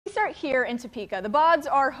start here in Topeka. The Bods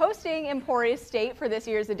are hosting Emporia State for this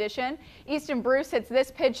year's edition. Easton Bruce hits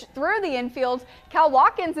this pitch through the infield. Cal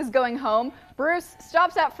Watkins is going home. Bruce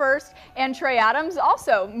stops at first, and Trey Adams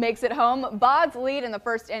also makes it home. Bods lead in the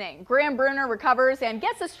first inning. Graham Bruner recovers and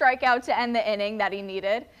gets a strikeout to end the inning that he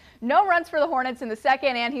needed. No runs for the Hornets in the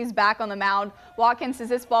second, and he's back on the mound. Watkins is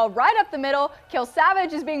this ball right up the middle. Kill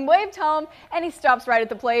Savage is being waved home, and he stops right at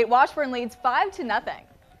the plate. Washburn leads 5-0.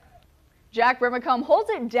 Jack Brimacombe holds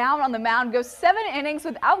it down on the mound, goes 7 innings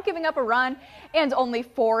without giving up a run and only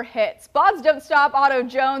 4 hits. Bods don't stop. Otto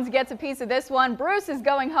Jones gets a piece of this one. Bruce is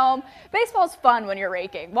going home. Baseball's fun when you're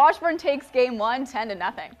raking. Washburn takes game 1,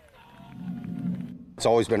 10-0. It's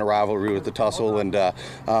always been a rivalry with the Tussle, and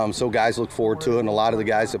so guys look forward to it. And a lot of the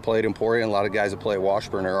guys that played Emporia and a lot of guys that play at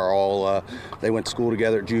Washburn are all, they went to school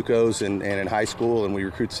together at JUCOs and in high school, and we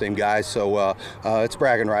recruit the same guys. So it's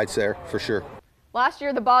bragging rights there for sure. Last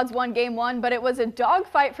year, the Bods won game 1, but it was a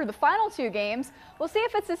dogfight for the final 2 games. We'll see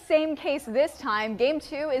if it's the same case this time. Game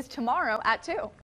 2 is tomorrow at 2.